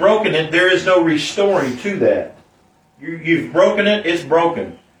once you've broken it, there is no restoring to that. You've broken it, it's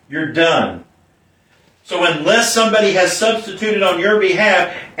broken. You're done. So unless somebody has substituted on your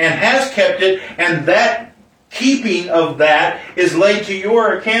behalf and has kept it, and that keeping of that is laid to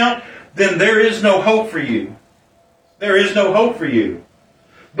your account, then there is no hope for you. There is no hope for you.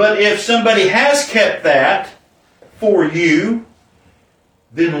 But if somebody has kept that for you,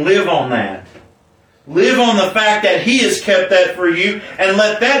 then live on that. Live on the fact that He has kept that for you, and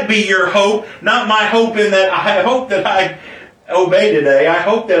let that be your hope, not my hope in that I hope that I obey today. I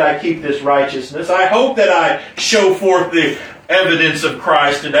hope that I keep this righteousness. I hope that I show forth the evidence of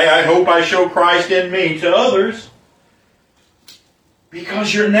Christ today. I hope I show Christ in me to others.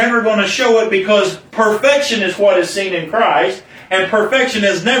 Because you're never going to show it, because perfection is what is seen in Christ, and perfection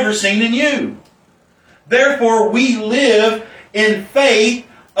is never seen in you. Therefore, we live in faith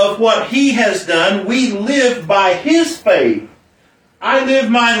of what He has done. We live by His faith. I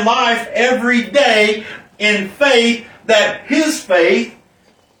live my life every day in faith that His faith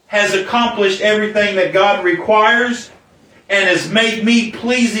has accomplished everything that God requires and has made me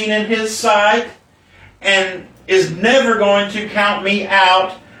pleasing in His sight, and is never going to count me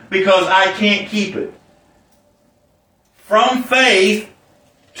out because I can't keep it. From faith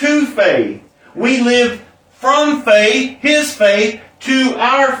to faith. We live from faith, His faith, to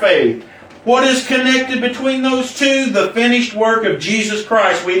our faith. What is connected between those two? The finished work of Jesus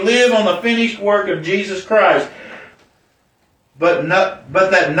Christ. We live on the finished work of Jesus Christ. But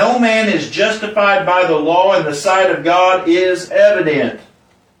that no man is justified by the law in the sight of God is evident.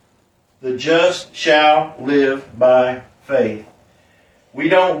 The just shall live by faith. We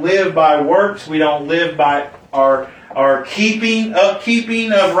don't live by works. We don't live by our upkeeping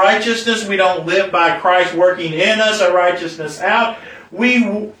of righteousness. We don't live by Christ working in us our righteousness out.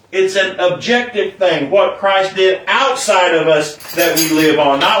 It's an objective thing. What Christ did outside of us that we live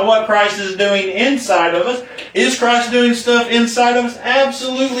on. Not what Christ is doing inside of us. Is Christ doing stuff inside of us?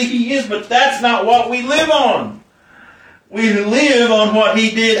 Absolutely He is. But that's not what we live on. We live on what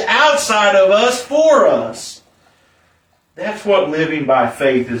He did outside of us for us. That's what living by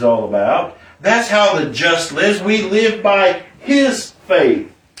faith is all about. That's how the just lives. We live by His faith.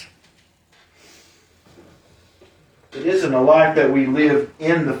 It isn't a life that we live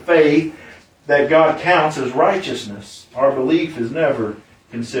in the faith that God counts as righteousness. Our belief is never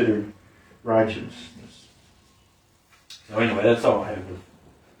considered righteousness. So anyway, that's all I have to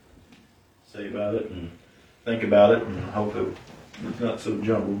say about it and think about it, and I hope it's not so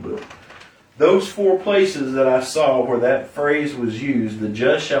jumbled. But those 4 places that I saw where that phrase was used, the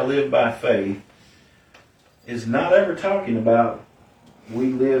just shall live by faith, is not ever talking about we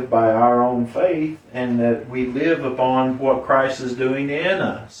live by our own faith and that we live upon what Christ is doing in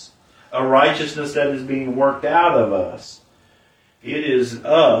us. A righteousness that is being worked out of us. It is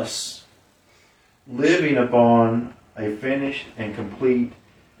us living upon a finished and complete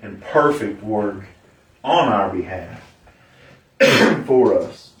and perfect work on our behalf for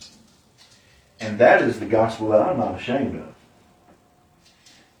us. And that is the gospel that I'm not ashamed of.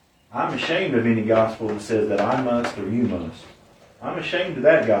 I'm ashamed of any gospel that says that I must or you must. I'm ashamed of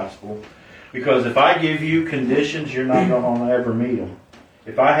that gospel because if I give you conditions, you're not going to ever meet them.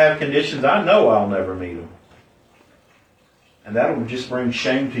 If I have conditions, I know I'll never meet them. And that'll just bring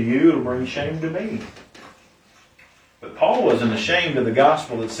shame to you. It'll bring shame to me. But Paul wasn't ashamed of the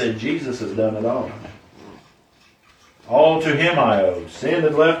gospel that said Jesus has done it all. All to Him I owe. Sin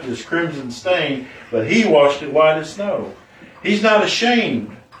had left His crimson stain, but He washed it white as snow. He's not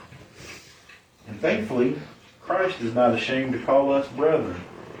ashamed. And thankfully, Christ is not ashamed to call us brethren.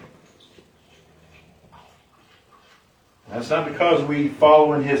 That's not because we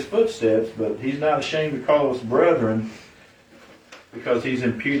follow in His footsteps, but He's not ashamed to call us brethren because He's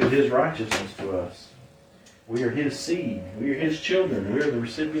imputed His righteousness to us. We are His seed. We are His children. We are the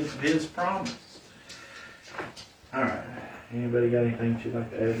recipients of His promise. All right. Anybody got anything you'd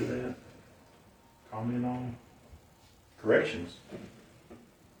like to add to that? Comment on? Corrections?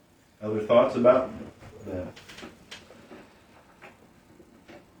 Other thoughts about that?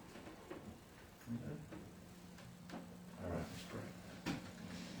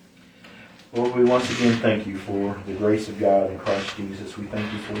 Lord, we once again thank You for the grace of God in Christ Jesus. We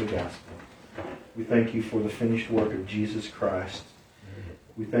thank You for the gospel. We thank You for the finished work of Jesus Christ.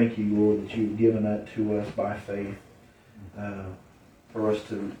 We thank You, Lord, that You've given that to us by faith for us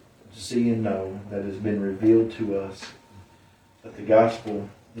to see and know that has been revealed to us, that the gospel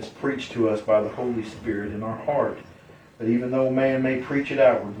is preached to us by the Holy Spirit in our heart. But even though man may preach it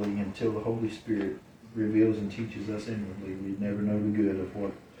outwardly, until the Holy Spirit reveals and teaches us inwardly, we never know the good of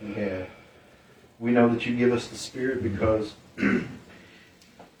what we have. We know that You give us the Spirit because in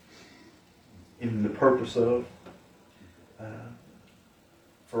the purpose of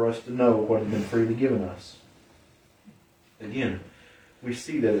for us to know what has been freely given us. Again, we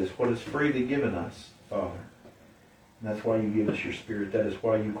see that as what is freely given us, Father. And that's why You give us Your Spirit. That is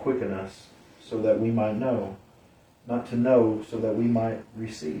why You quicken us so that we might know. Not to know so that we might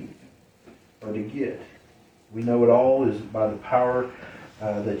receive or to get. We know it all is by the power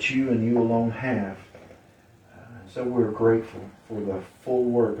that You and You alone have. So we're grateful for the full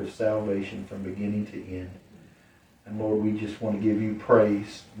work of salvation from beginning to end. And Lord, we just want to give You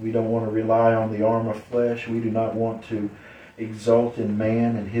praise. We don't want to rely on the arm of flesh. We do not want to exalt in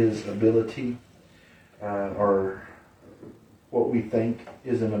man and his ability or what we think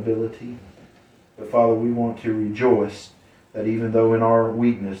is an ability. But Father, we want to rejoice that even though in our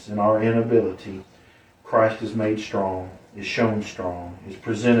weakness, in our inability, Christ is made strong, is shown strong, is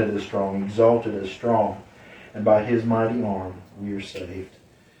presented as strong, exalted as strong, and by His mighty arm we are saved.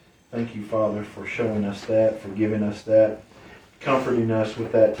 Thank You, Father, for showing us that, for giving us that, comforting us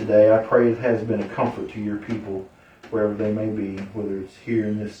with that today. I pray it has been a comfort to Your people, wherever they may be, whether it's here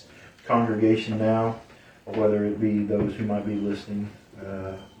in this congregation now, or whether it be those who might be listening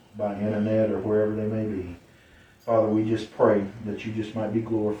by internet or wherever they may be. Father, we just pray that You just might be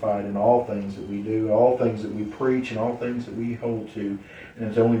glorified in all things that we do, all things that we preach, and all things that we hold to. And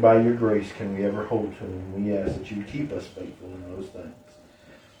it's only by Your grace can we ever hold to them. We ask that You keep us faithful in those things.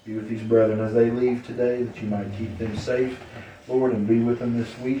 Be with these brethren as they leave today, that You might keep them safe, Lord, and be with them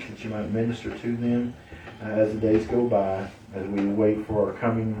this week, that You might minister to them as the days go by, as we wait for our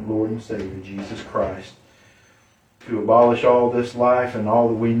coming Lord and Savior, Jesus Christ, to abolish all this life and all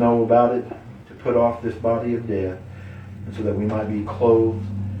that we know about it, to put off this body of death, and so that we might be clothed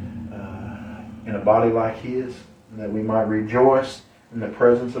in a body like His, and that we might rejoice in the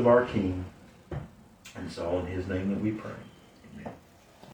presence of our King. And so in His name that we pray.